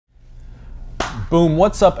Boom,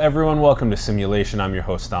 what's up everyone? Welcome to Simulation. I'm your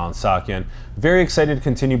host, Alan Sakian. Very excited to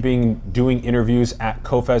continue doing interviews at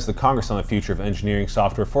COFES, the Congress on the Future of Engineering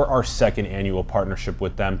Software, for our second annual partnership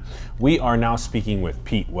with them. We are now speaking with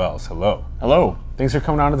Pete Wells. Hello. Hello. Thanks for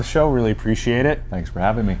coming on to the show. Really appreciate it. Thanks for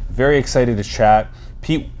having me. Very excited to chat.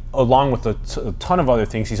 Pete, along with a ton of other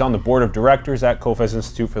things, he's on the board of directors at COFES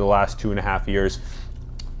Institute for the last 2.5 years.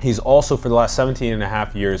 He's also, for the last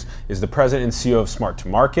 17.5 years, is the president and CEO of Smart to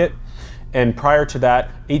Market. And prior to that,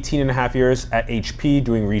 18.5 years at HP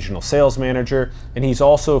doing regional sales manager. And he's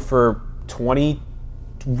also for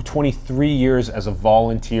 23 years as a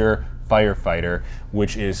volunteer firefighter,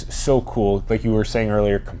 which is so cool. Like you were saying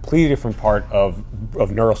earlier, completely different part of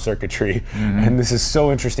neural circuitry. And this is so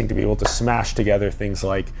interesting to be able to smash together things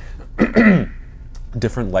like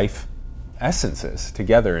different life essences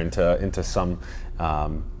together into some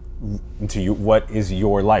what is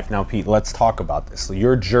your life. Now, Pete, let's talk about this. So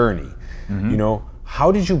your journey. You know,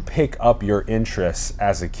 how did you pick up your interests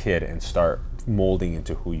as a kid and start molding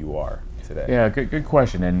into who you are today? Yeah, good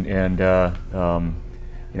question. And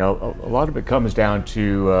you know, a lot of it comes down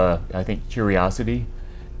to I think curiosity.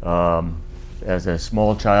 As a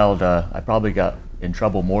small child, I probably got in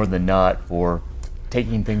trouble more than not for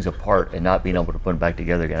taking things apart and not being able to put them back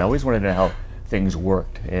together again. I always wanted to know how things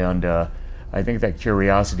worked, and I think that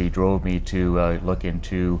curiosity drove me to look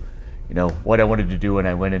into, you know, what I wanted to do when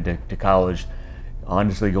I went into college.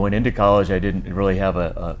 Honestly, going into college, I didn't really have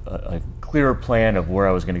a clear plan of where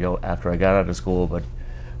I was going to go after I got out of school, but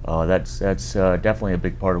that's definitely a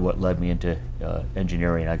big part of what led me into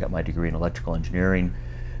engineering. I got my degree in electrical engineering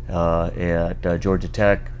at Georgia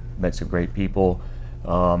Tech, met some great people,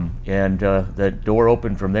 and the door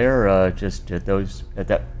opened from there. Just at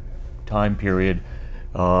that time period,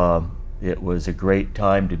 it was a great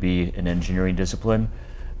time to be an engineering discipline.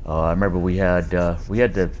 I remember we had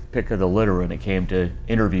the pick of the litter when it came to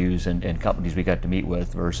interviews and companies we got to meet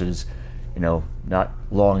with, versus, you know, not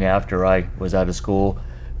long after I was out of school,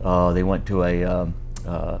 they went to a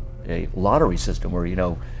lottery system where, you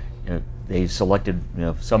know, they selected, you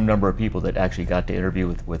know, some number of people that actually got to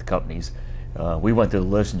interview with companies. We went through the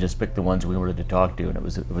list and just picked the ones we wanted to talk to, and it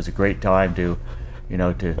was a great time to, you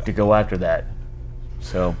know, to go after that.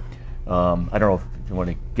 So I don't know if you want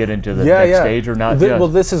to get into the next stage or not. Well,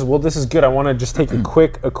 this is good. I want to just take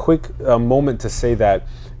a quick moment to say that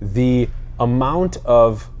the amount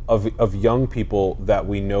of young people that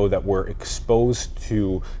we know that were exposed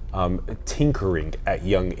to tinkering at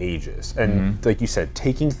young ages, and like you said,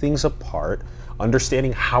 taking things apart,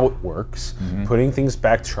 understanding how it works, putting things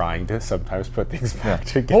back, trying to sometimes put things back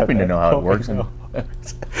together, hoping to know how it works,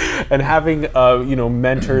 and having you know,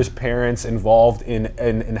 mentors, parents involved in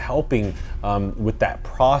helping with that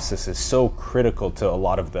process is so critical to a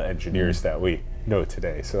lot of the engineers that we know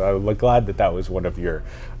today. So I'm glad that was one of your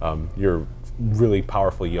really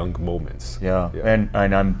powerful young moments. Yeah. And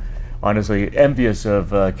I'm honestly envious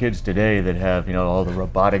of kids today that have, you know, all the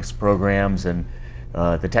robotics programs and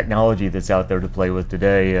the technology that's out there to play with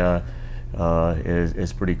today.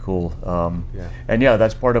 Is pretty cool. And yeah,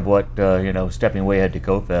 that's part of what, you know, stepping way ahead to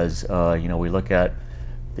COFES, you know, we look at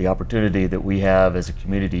the opportunity that we have as a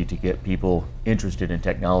community to get people interested in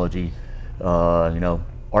technology. You know,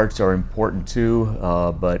 arts are important too,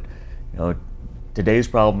 but, you know, today's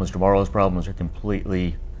problems, tomorrow's problems are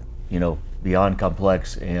completely, you know, beyond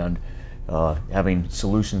complex, and having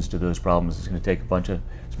solutions to those problems is going to take a bunch of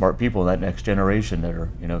smart people in that next generation that are,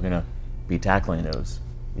 you know, going to be tackling those.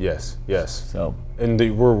 Yes. So, and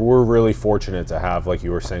we're really fortunate to have, like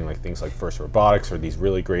you were saying, like things like FIRST Robotics or these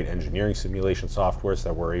really great engineering simulation softwares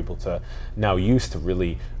that we're able to now use to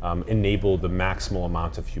really enable the maximal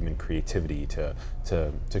amount of human creativity to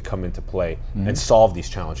come into play and solve these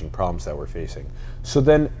challenging problems that we're facing. So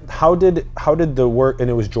then, how did the work? And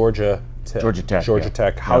it was Georgia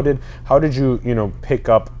Tech. How did you pick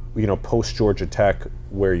up, you know, post Georgia Tech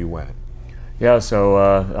where you went? Yeah, so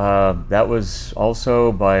that was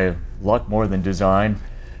also by luck more than design.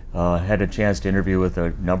 Had a chance to interview with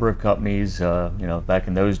a number of companies. You know, back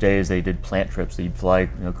in those days, they did plant trips. They'd fly, you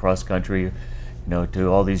know, cross country, you know,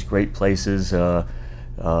 to all these great places. I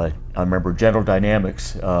remember General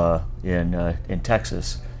Dynamics in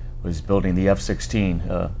Texas was building the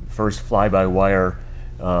F-16, first fly-by-wire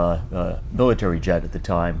military jet at the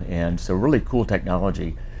time, and so really cool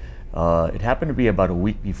technology. It happened to be about a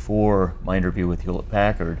week before my interview with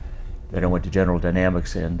Hewlett-Packard that I went to General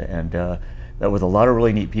Dynamics, and that was a lot of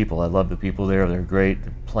really neat people. I love the people there; they're great.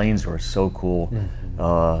 The planes were so cool.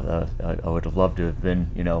 I would have loved to have been,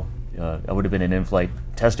 you know, I would have been an in-flight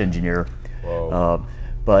test engineer. Whoa.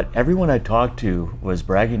 But everyone I talked to was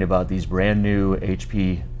bragging about these brand new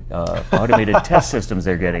HP automated test systems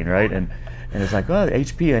they're getting, right? And it's like, well,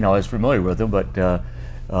 HP, I know I was familiar with them, but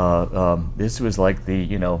this was like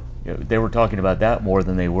the, they were talking about that more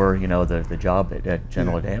than they were, the job at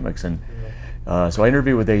General Dynamics. And so I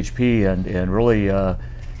interviewed with HP, and really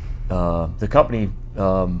the company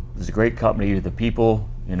was a great company. The people,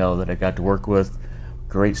 that I got to work with,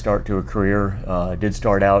 great start to a career. I did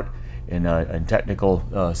start out in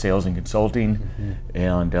technical sales and consulting,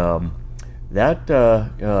 and that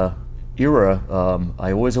era,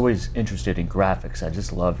 I was always interested in graphics. I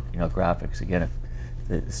just loved, graphics. Again, if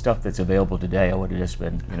the stuff that's available today, I would have just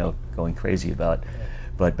been, going crazy about.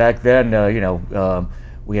 But back then,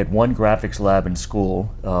 we had one graphics lab in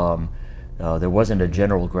school. There wasn't a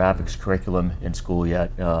general graphics curriculum in school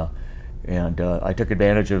yet, and I took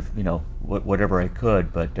advantage of, whatever I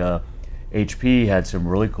could. But HP had some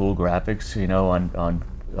really cool graphics,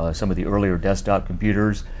 on some of the earlier desktop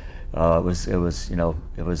computers. It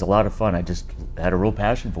was a lot of fun. I just had a real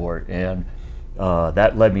passion for it, and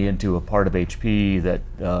that led me into a part of HP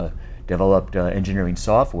that developed engineering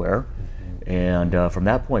software. And from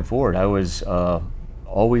that point forward, I was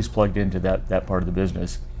always plugged into that part of the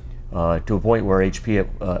business, to a point where HP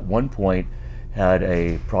at one point had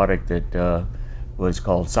a product that was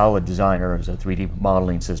called Solid Designer. It was a 3D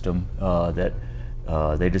modeling system that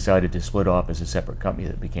they decided to split off as a separate company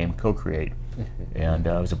that became Co-Create. And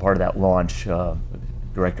I was a part of that launch,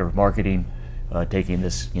 director of marketing, taking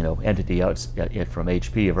this entity out from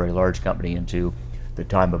HP, a very large company, into the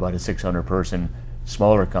time about a 600-person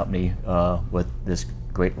smaller company with this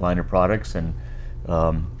great line of products. And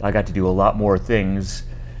I got to do a lot more things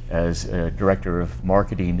as a director of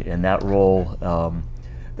marketing in that role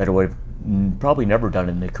that I would have probably never done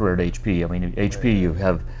in the career at HP. I mean, at HP you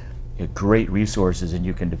have great resources, and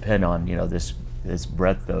you can depend on this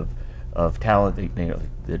breadth of talent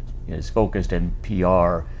that is focused in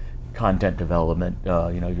PR, content development.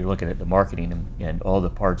 You're looking at the marketing and all the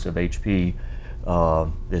parts of HP.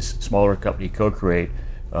 This smaller company, Co-Create,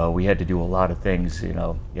 we had to do a lot of things.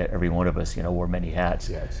 Every one of us, wore many hats.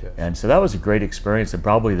 Yes. And so that was a great experience, and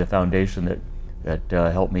probably the foundation that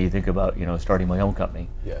helped me think about starting my own company.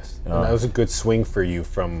 Yes, and that was a good swing for you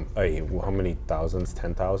from how many thousands?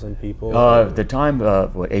 10,000 people. The time,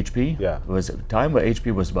 HP? Yeah, was the time when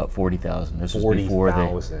HP was about 40,000. This was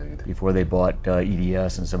 40,000 before they bought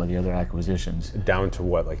EDS and some of the other acquisitions. Down to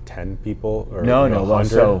what, like 10 people? Or, no. 100?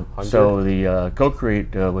 So the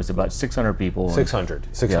Co-Create was about 600 people. 600.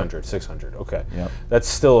 Yeah. Okay, Yep. That's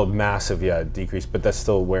still a massive decrease, but that's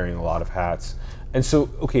still wearing a lot of hats. And so,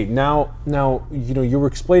 okay, now you were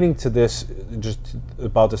explaining to this just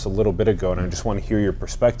about this a little bit ago, and I just want to hear your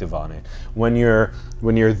perspective on it. When you're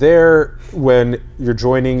there, when you're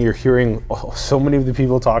joining, you're hearing so many of the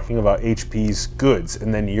people talking about HP's goods,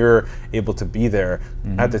 and then you're able to be there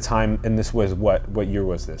at the time. And this was what year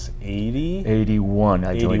was this? 80? 81.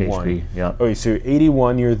 I joined 81. HP. Yeah. Okay, so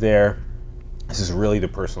 81, you're there. This is really the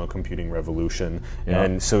personal computing revolution. Yeah.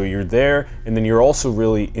 And so you're there, and then you're also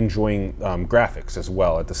really enjoying graphics as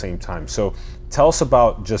well at the same time. So tell us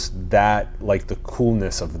about just that, like the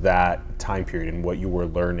coolness of that time period and what you were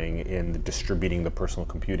learning in distributing the personal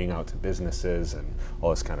computing out to businesses and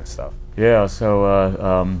all this kind of stuff. Yeah, so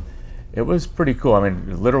it was pretty cool. I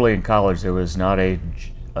mean, literally in college there was not a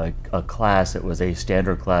class that was a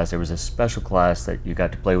standard class. There was a special class that you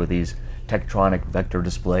got to play with these Tektronix vector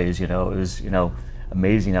displays. It was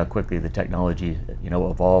amazing how quickly the technology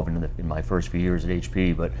evolved in my first few years at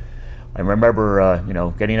HP. But I remember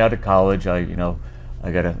getting out of college. I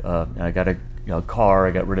got a car.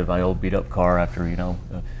 I got rid of my old beat up car after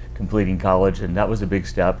completing college, and that was a big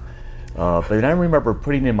step. But then I remember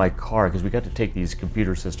putting in my car, because we got to take these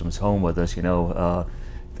computer systems home with us.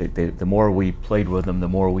 The more we played with them, the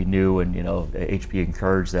more we knew, and HP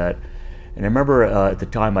encouraged that. And I remember at the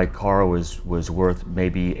time my car was worth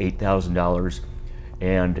maybe $8,000,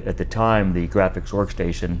 and at the time the graphics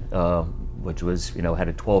workstation, which was had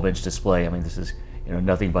a 12-inch display. I mean, this is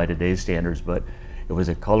nothing by today's standards, but it was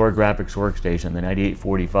a color graphics workstation, the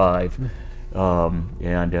 9845,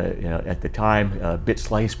 and at the time bit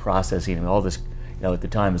slice processing and all this. At the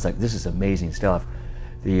time it's like, this is amazing stuff.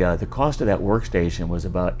 The cost of that workstation was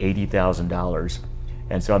about $80,000.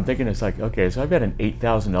 And so I'm thinking, it's like, okay, so I've got an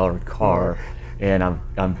 $8,000 car, and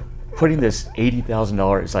I'm putting this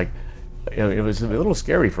 $80,000. It's like, it was a little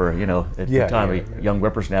scary for at the time, a young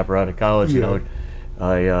whippersnapper out of college. I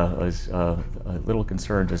was a little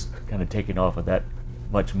concerned just kind of taking off with that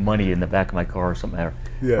much money in the back of my car or something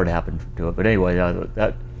were to happen to it. But anyway,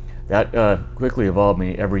 that quickly evolved.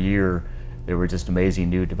 Me every year there were just amazing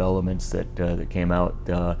new developments that came out.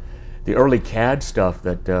 the early CAD stuff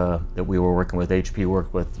that we were working with, HP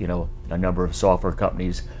worked with, you know, a number of software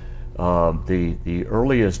companies. The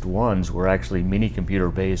earliest ones were actually mini computer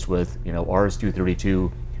based with, you know, RS-232,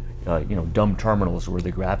 you know, dumb terminals were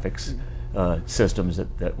the graphics systems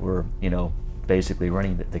that were, you know, basically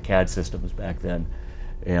running the CAD systems back then,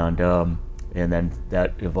 and then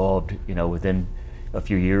that evolved, you know, within a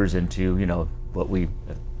few years into, you know, what we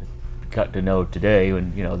got to know today,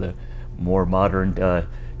 and, you know, the more modern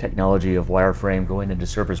technology of wireframe going into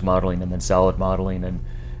surface modeling and then solid modeling,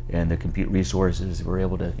 and the compute resources were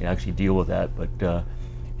able to actually deal with that. But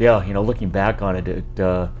yeah, you know, looking back on it,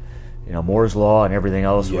 you know, Moore's law and everything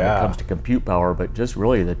else when it comes to compute power, but just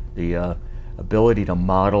really the ability to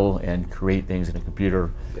model and create things in a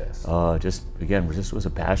computer, just again, just was a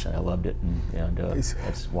passion. I loved it, and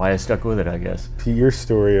that's why I stuck with it, I guess. Pete, your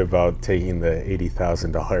story about taking the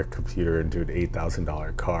 $80,000 computer into an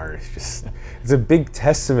 $8,000 car is just, it's a big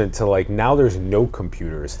testament to, like, now there's no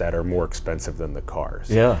computers that are more expensive than the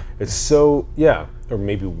cars. Yeah. It's so, or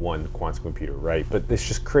maybe one quantum computer, right? But it's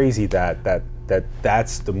just crazy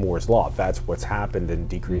that's the Moore's law. That's what's happened in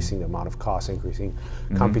decreasing the amount of cost, increasing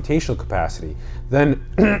computational capacity.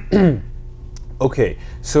 Then, okay,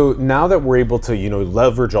 so now that we're able to, you know,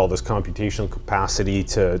 leverage all this computational capacity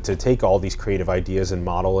to take all these creative ideas and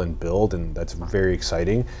model and build, and that's very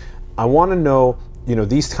exciting. I want to know, you know,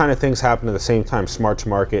 these kind of things happen at the same time. Smart to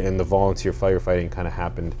Market and the volunteer firefighting kind of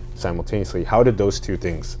happened simultaneously. How did those two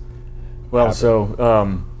things happen?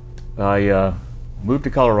 So I moved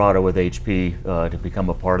to Colorado with HP to become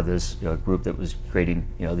a part of this group that was creating,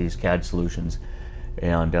 you know, these CAD solutions,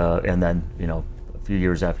 and then, you know, a few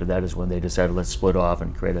years after that is when they decided, let's split off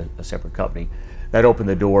and create a separate company. That opened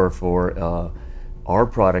the door for our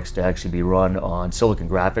products to actually be run on Silicon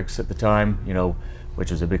Graphics at the time, you know,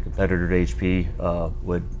 which was a big competitor to HP.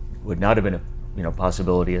 Would not have been a, you know,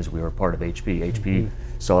 possibility as we were part of HP. HP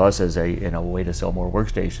saw us as a, you know, way to sell more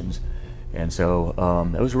workstations. And so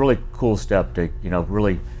it was a really cool step to, you know,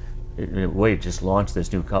 really, in a way, just launch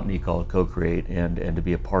this new company called Co-Create, and to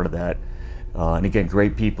be a part of that. And again,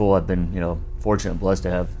 great people. I've been, you know, fortunate and blessed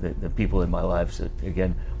to have the people in my life. So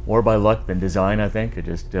again, more by luck than design, I think. I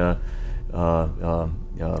just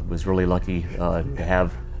was really lucky to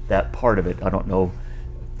have that part of it. I don't know,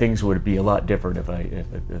 things would be a lot different if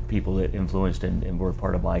the people that influenced and were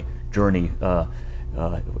part of my journey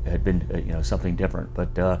had been, you know, something different.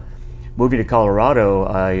 But moving to Colorado,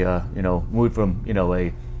 I you know, moved from, you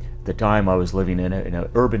know, the time I was living in an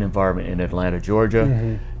urban environment in Atlanta, Georgia,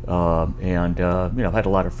 and you know, had a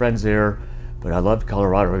lot of friends there. But I loved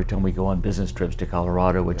Colorado. Every time we go on business trips to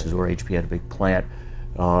Colorado, which is where HP had a big plant,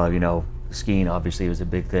 you know, skiing obviously was a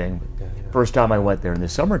big thing. First time I went there in the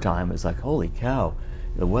summertime, it was like, holy cow,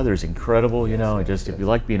 the weather's incredible, you know. And just if you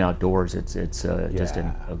like being outdoors, it's just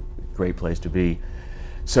a great place to be.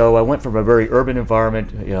 So I went from a very urban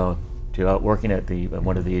environment, you know, to out working at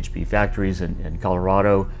one of the HP factories in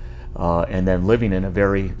Colorado, and then living in a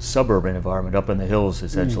very suburban environment up in the hills,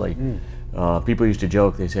 essentially. People used to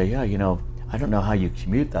joke, they say, yeah, you know, I don't know how you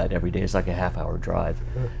commute that every day. It's like a half-hour drive.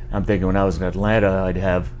 I'm thinking when I was in Atlanta, I'd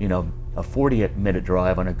have, you know, a 40-minute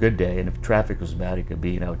drive on a good day, and if traffic was bad, it could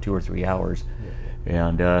be, you know, 2 or 3 hours.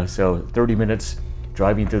 And so 30 minutes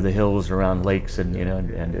driving through the hills around lakes, and you know,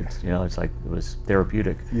 and it's, you know, it's like, it was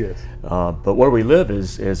therapeutic. Yes. But where we live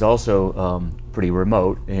is also pretty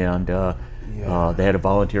remote, and they had a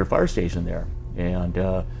volunteer fire station there,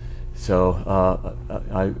 and so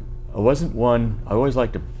I wasn't one. I always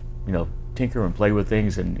liked to, you know, tinker and play with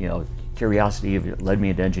things, and you know, curiosity led me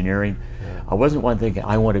into engineering. I wasn't one thinking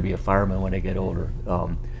I want to be a fireman when I get older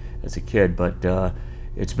as a kid, but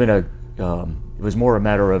it's been it was more a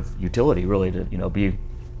matter of utility, really, to, you know, be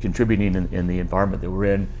contributing in the environment that we're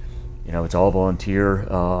in. You know, it's all volunteer,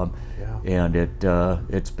 and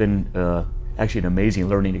it's been actually an amazing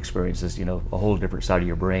learning experience. It's, you know, a whole different side of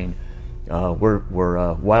your brain. We're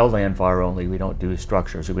wildland fire only. We don't do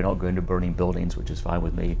structures, so we don't go into burning buildings, which is fine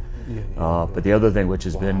with me. But the other thing, which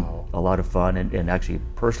has been a lot of fun and actually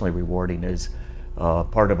personally rewarding, is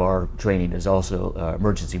part of our training is also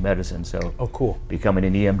emergency medicine. So cool. Becoming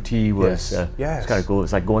an EMT was it's kind of cool.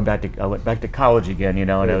 It's like going back to, I went back to college again, you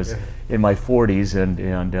know, and I was in my 40s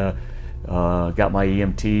and got my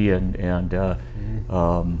EMT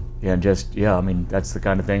and just, I mean, that's the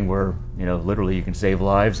kind of thing where, you know, literally you can save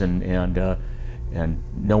lives, and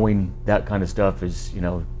knowing that kind of stuff is, you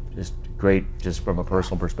know, just great just from a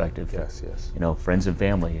personal perspective. Yes. You know, friends and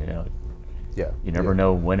family, you know. Yeah. You never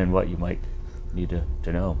know when and what you might need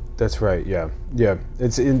to know. That's right. Yeah, yeah.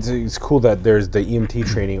 It's cool that there's the EMT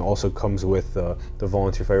training also comes with the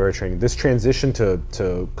volunteer firefighter training. This transition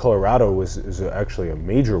to Colorado is actually a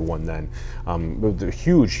major one. Then,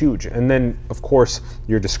 huge. And then of course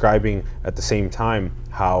you're describing at the same time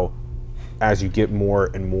how, as you get more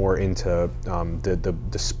and more into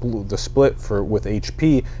the split with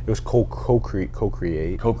HP, it was co-create.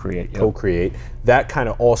 That kind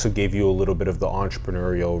of also gave you a little bit of the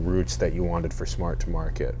entrepreneurial roots that you wanted for Smart to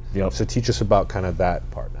Market. Yep. So teach us about kind of that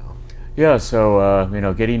part now. Yeah. So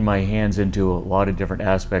getting my hands into a lot of different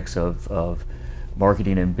aspects of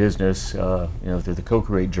marketing and business, through the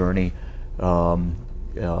co-create journey,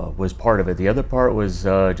 was part of it. The other part was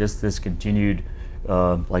just this continued.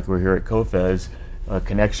 Like we're here at COFES,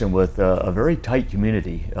 connection with a very tight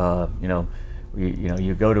community.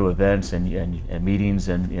 You go to events and meetings,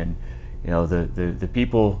 and the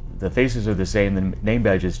people, the faces are the same. The name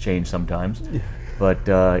badges change sometimes, but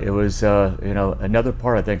it was another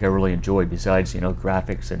part I think I really enjoyed besides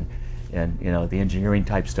graphics and the engineering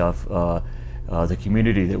type stuff. The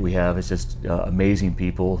community that we have is just amazing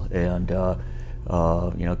people, and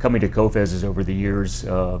coming to COFES over the years,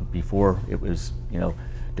 before it was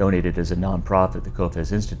donated as a nonprofit, the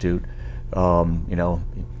COFES Institute.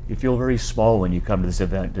 You feel very small when you come to this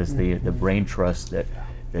event. Just the brain trust that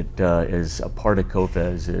is a part of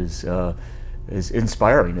COFES is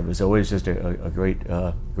inspiring. It was always just a great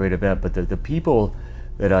event. But the people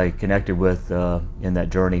that I connected with in that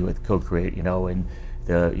journey with co-create, and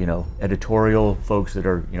the editorial folks that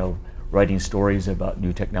are writing stories about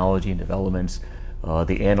new technology and developments,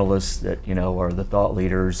 the analysts that are the thought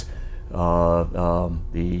leaders,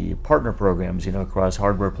 the partner programs across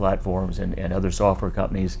hardware platforms and other software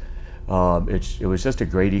companies. It was just a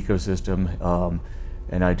great ecosystem,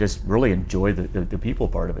 and I just really enjoyed the people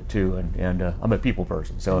part of it too. And I'm a people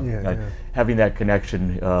person, so having that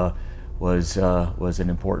connection was an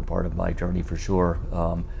important part of my journey for sure.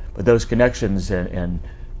 But those connections and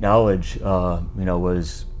knowledge,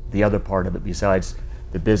 was the other part of it besides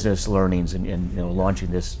the business learnings and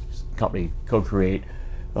launching this company, co-create,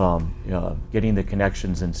 getting the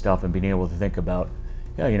connections and stuff, and being able to think about,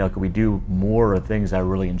 could we do more of things I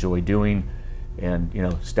really enjoy doing, and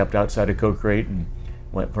stepped outside of co-create and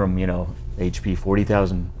went from HP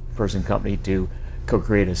 40,000 person company to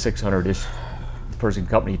co-create a 600-ish person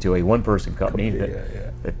company to a one-person company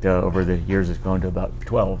that over the years has grown to about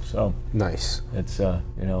 12. So nice. It's and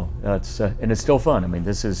it's still fun. I mean,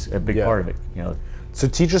 this is a big part of it. So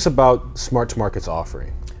teach us about Smart to Market's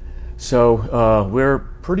offering. So we're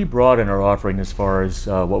pretty broad in our offering as far as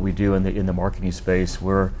what we do in the marketing space.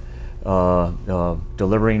 We're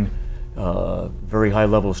delivering very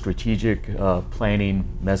high-level strategic planning,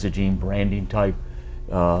 messaging, branding type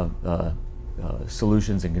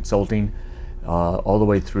solutions and consulting, all the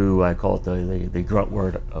way through. I call it the grunt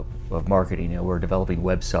word of marketing. We're developing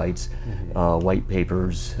websites, white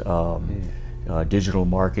papers, digital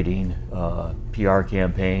marketing, PR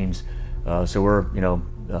campaigns. So we're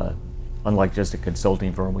unlike just a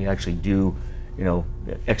consulting firm, we actually do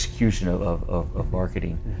execution of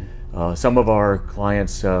marketing. Some of our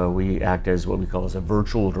clients, we act as what we call as a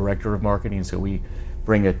virtual director of marketing. So we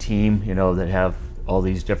bring a team that have all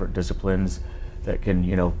these different disciplines that can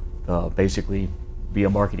basically be a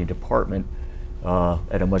marketing department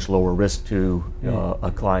at a much lower risk to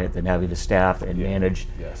a client than having to staff and manage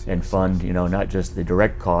and fund not just the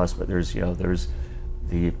direct costs, but there's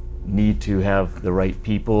the need to have the right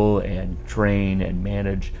people and train and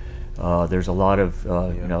manage. There's a lot of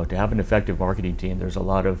to have an effective marketing team, there's a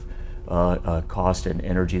lot of cost and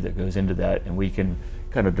energy that goes into that, and we can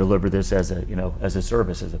kind of deliver this as a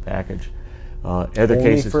service, as a package. Other Only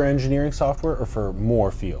cases for engineering software or for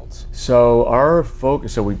more fields? So our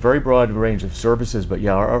focus, we very broad range of services, but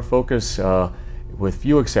our focus, with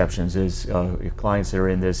few exceptions, is clients that are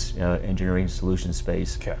in this engineering solution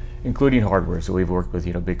space, including hardware. So we've worked with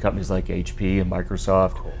big companies like HP and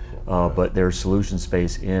Microsoft, but there's solution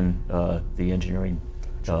space in the engineering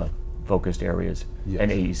focused areas,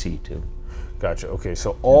 and AEC too. Gotcha. Okay,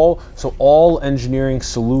 so all engineering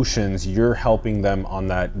solutions, you're helping them on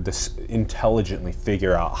this intelligently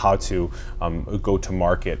figure out how to go to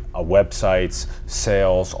market, websites,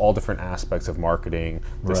 sales, all different aspects of marketing,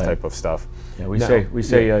 this type of stuff. Yeah, we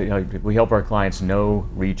say we help our clients know,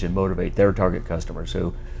 reach, and motivate their target customers.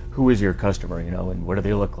 So, who is your customer? And what do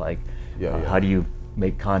they look like? How do you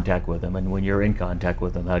make contact with them? And when you're in contact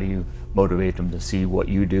with them, how do you motivate them to see what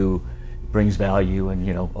you do brings value, and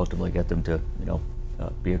ultimately get them to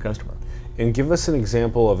be a customer. And give us an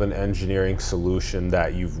example of an engineering solution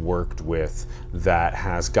that you've worked with that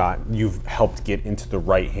has you've helped get into the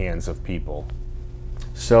right hands of people.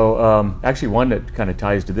 So actually one that kind of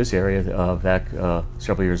ties to this area back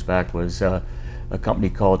several years back was a company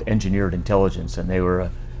called Engineered Intelligence, and they were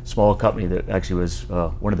a small company that actually was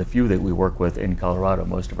one of the few that we work with in Colorado.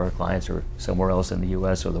 Most of our clients are somewhere else in the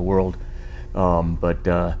US or the world. But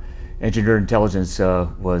Engineered Intelligence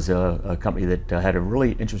was a company that had a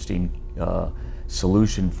really interesting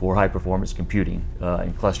solution for high performance computing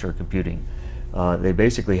and cluster computing. They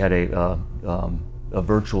basically had a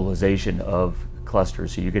virtualization of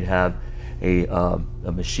clusters, so you could have a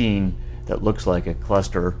machine that looks like a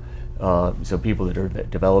cluster. So people that are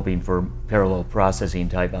developing for parallel processing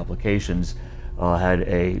type applications had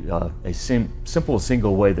a simple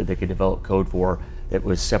single way that they could develop code for that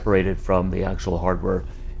was separated from the actual hardware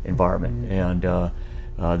environment. And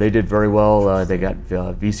they did very well. They got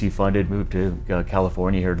VC funded, moved to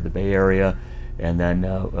California, here to the Bay Area, and then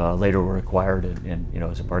later were acquired and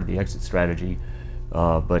as a part of the exit strategy.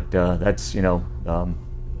 But that's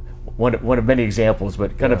one of many examples,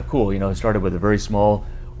 but kind of cool. It started with a very small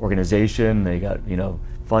organization. They got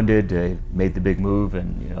funded. They made the big move,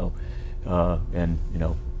 and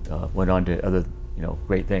went on to other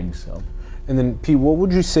great things. So. And then, Pete, what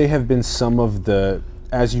would you say have been some of the,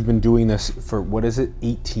 as you've been doing this for, what is it,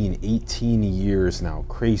 18 years now,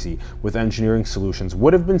 crazy, with engineering solutions,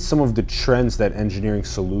 what have been some of the trends that engineering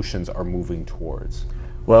solutions are moving towards?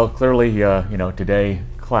 Well, clearly, today,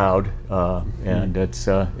 cloud, and it's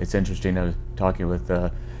interesting. I was talking with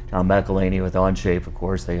John McElhaney with Onshape. Of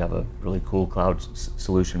course, they have a really cool cloud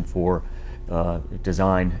solution for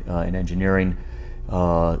design and engineering.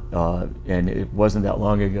 And it wasn't that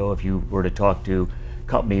long ago, if you were to talk to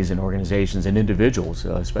companies and organizations and individuals,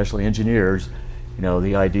 especially engineers,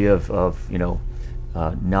 the idea of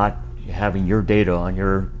not having your data on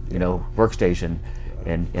your workstation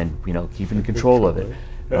and keeping control of it.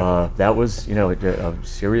 That was a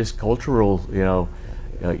serious cultural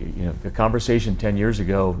the conversation 10 years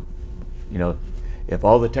ago. If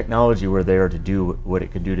all the technology were there to do what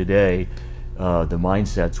it could do today, the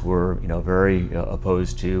mindsets were very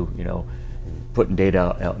opposed to putting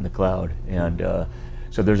data out in the cloud. And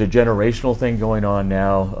so there's a generational thing going on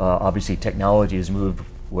now. Obviously technology has moved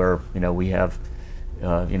where we have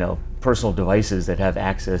personal devices that have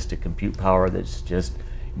access to compute power that's just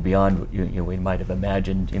beyond what we might have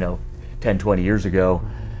imagined 10, 20 years ago.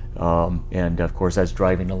 And of course that's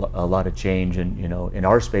driving a lot of change. And in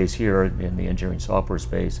our space here in the engineering software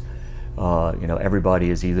space, everybody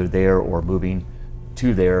is either there or moving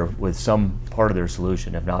to there with some part of their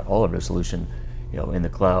solution, if not all of their solution, in the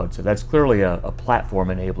cloud. So that's clearly a platform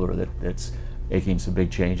enabler that's making some big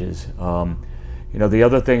changes. The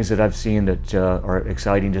other things that I've seen that are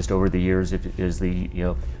exciting just over the years is the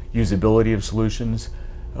usability of solutions.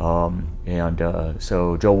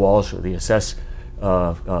 So Joe Walsh, the Assess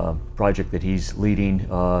project that he's leading,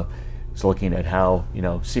 is looking at how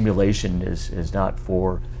simulation is not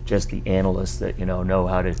for just the analysts that know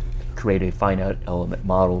how to create a finite element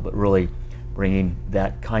model, but really bringing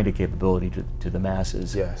that kind of capability to the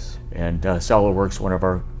masses. Yes. And SolidWorks, one of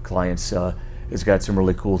our clients, has got some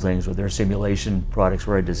really cool things with their simulation products,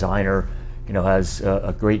 where a designer has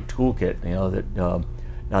a great toolkit that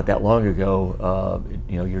not that long ago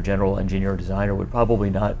your general engineer or designer would probably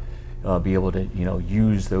not be able to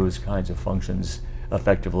use those kinds of functions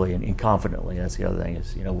effectively and confidently. That's the other thing,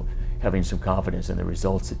 is having some confidence in the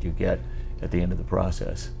results that you get at the end of the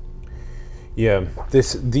process. Yeah,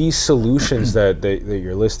 these solutions that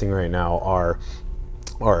you're listing right now are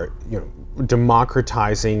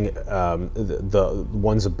democratizing the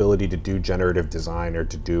one's ability to do generative design or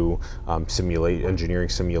to do engineering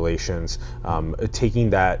simulations, taking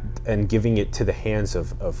that and giving it to the hands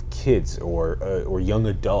of kids or young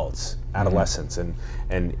adults, adolescents,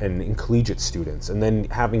 and collegiate students, and then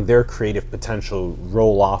having their creative potential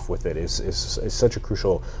roll off with it is such a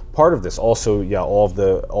crucial part of this. Also, yeah, all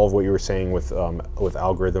of what you were saying with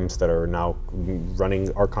algorithms that are now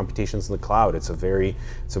running our computations in the cloud. It's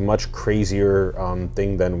a much crazier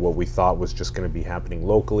thing than what we thought was just going to be happening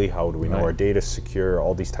locally. How do we know our data is secure?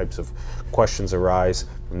 All these types of questions arise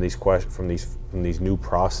from these new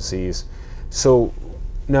processes. So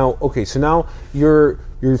now, okay, so now you're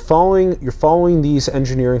following these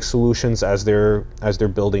engineering solutions as they're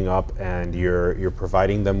building up, and you're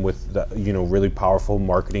providing them with the, really powerful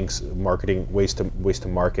marketing ways to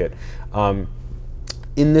market.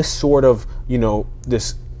 In this sort of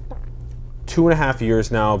this 2.5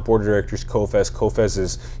 years now, board of directors, COFES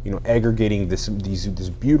is aggregating this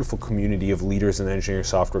beautiful community of leaders in the engineering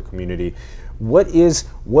software community. What is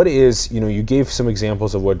you gave some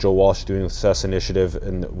examples of what Joe Walsh is doing with the SES initiative,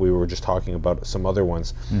 and we were just talking about some other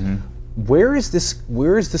ones. Where is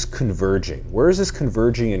this converging? Where is this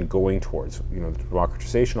converging and going towards? You know,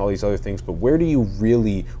 democratization, all these other things. But where do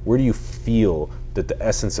you feel that the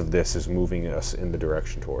essence of this is moving us in the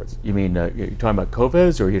direction towards? You mean you're talking about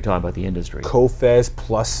COFES, or you're talking about the industry? COFES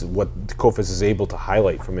plus what COFES is able to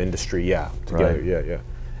highlight from industry, together, right.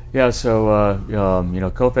 Yeah. So you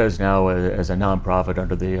know, COFES now, as a nonprofit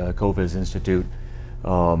under the COFES Institute,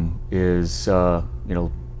 is you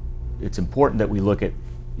know, it's important that we look at,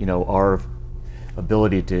 you know, our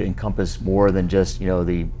ability to encompass more than just, you know,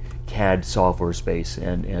 the CAD software space,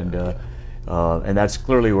 and that's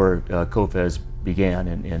clearly where COFES began,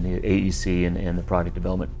 in the AEC and the product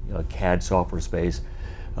development CAD software space.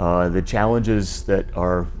 The challenges that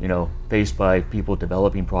are, you know, faced by people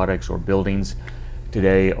developing products or buildings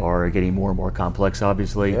today are getting more and more complex,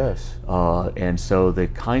 obviously. Yes. And so the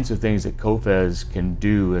kinds of things that COFES can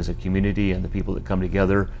do as a community, and the people that come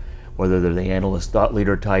together, whether they're the analyst thought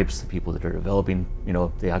leader types, the people that are developing, you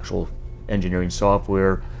know, the actual engineering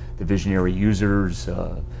software, the visionary users,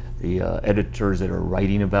 the editors that are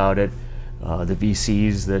writing about it, the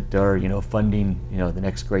VCs that are, you know, funding, you know, the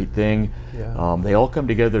next great thing. Yeah. They all come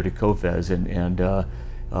together to COFES,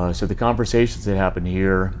 and so the conversations that happen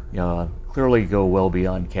here clearly go well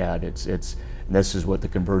beyond CAD. And this is what the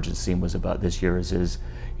convergence theme was about this year, is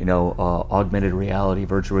you know, augmented reality,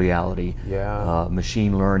 virtual reality,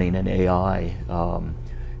 machine learning and AI,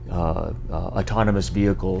 autonomous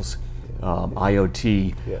vehicles,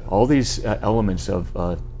 IoT. All these elements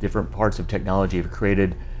of different parts of technology have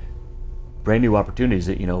created brand new opportunities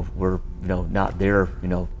that, you know, were, you know, not there, you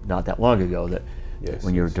know, not that long ago. That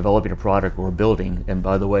when you're developing a product or building, and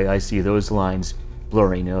by the way, I see those lines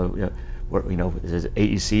blurring. You know, is it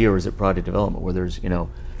AEC or is it product development, where there's, you know,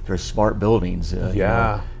 there's smart buildings. You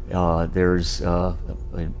know, there's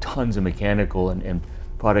tons of mechanical and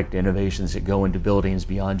product innovations that go into buildings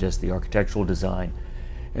beyond just the architectural design.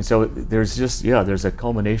 And so there's just, there's a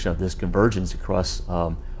culmination of this convergence across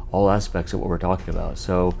all aspects of what we're talking about.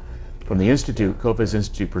 So from the Institute, COFES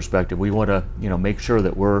Institute perspective, we want to, you know, make sure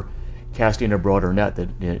that we're casting a broader net that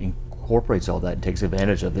incorporates all that and takes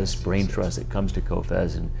advantage of this brain trust that comes to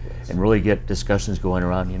COFES, and really get discussions going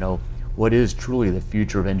around, you know, what is truly the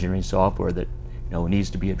future of engineering software that, you know, needs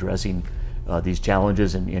to be addressing these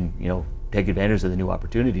challenges, and you know, take advantage of the new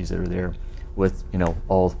opportunities that are there with, you know,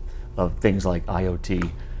 all of things like IoT.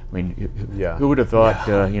 I mean, who would have thought,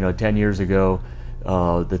 you know, 10 years ago,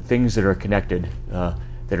 the things that are connected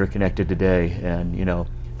today, and, you know,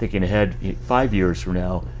 thinking ahead 5 years from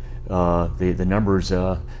now, the numbers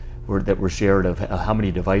that were shared of how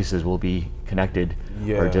many devices will be connected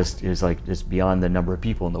are just beyond the number of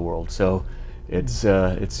people in the world. So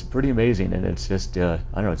it's pretty amazing, and it's just I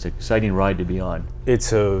don't know, it's an exciting ride to be on.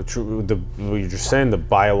 It's what you're just saying, the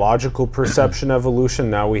biological perception evolution.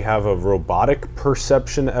 Now we have a robotic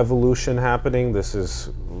perception evolution happening. This is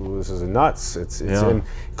nuts. It's in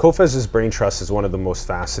COFES's brain trust is one of the most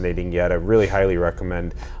fascinating yet. I really highly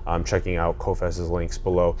recommend checking out COFES's links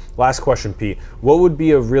below. Last question, Pete. What would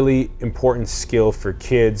be a really important skill for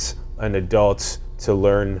kids and adults to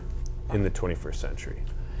learn in the 21st century?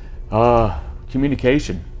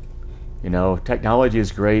 Communication. You know, technology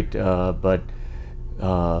is great, but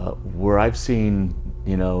where I've seen,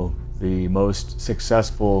 you know, the most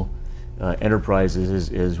successful enterprises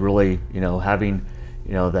is really, you know, having,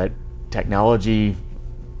 you know, that technology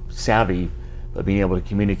savvy, but being able to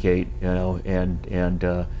communicate, you know, and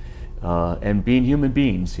being human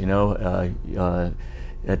beings. You know,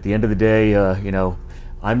 at the end of the day, you know,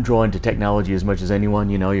 I'm drawn to technology as much as anyone.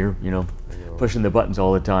 You know, you're, you know, pushing the buttons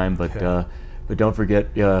all the time, but don't forget,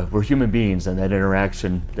 we're human beings, and that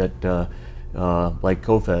interaction that like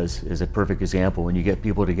COFES is a perfect example. When you get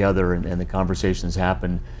people together and the conversations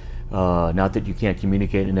happen, not that you can't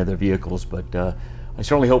communicate in other vehicles, but I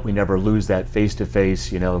certainly hope we never lose that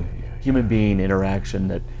face-to-face, you know, human being interaction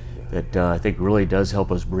that I think really does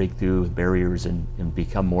help us break through barriers and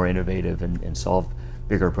become more innovative and solve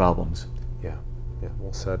bigger problems. Yeah,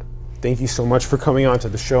 well said. Thank you so much for coming on to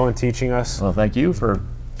the show and teaching us. Well, thank you for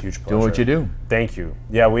doing what you do. Thank you.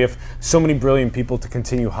 Yeah, we have so many brilliant people to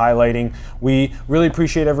continue highlighting. We really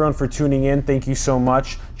appreciate everyone for tuning in. Thank you so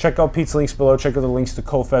much. Check out Pete's links below. Check out the links to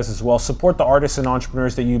COFES as well. Support the artists and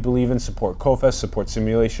entrepreneurs that you believe in. Support COFES, support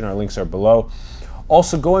Simulation. Our links are below.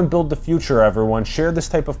 Also, go and build the future, everyone. Share this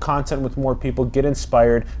type of content with more people. Get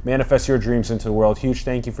inspired. Manifest your dreams into the world. Huge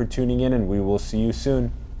thank you for tuning in, and we will see you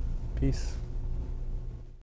soon. Peace.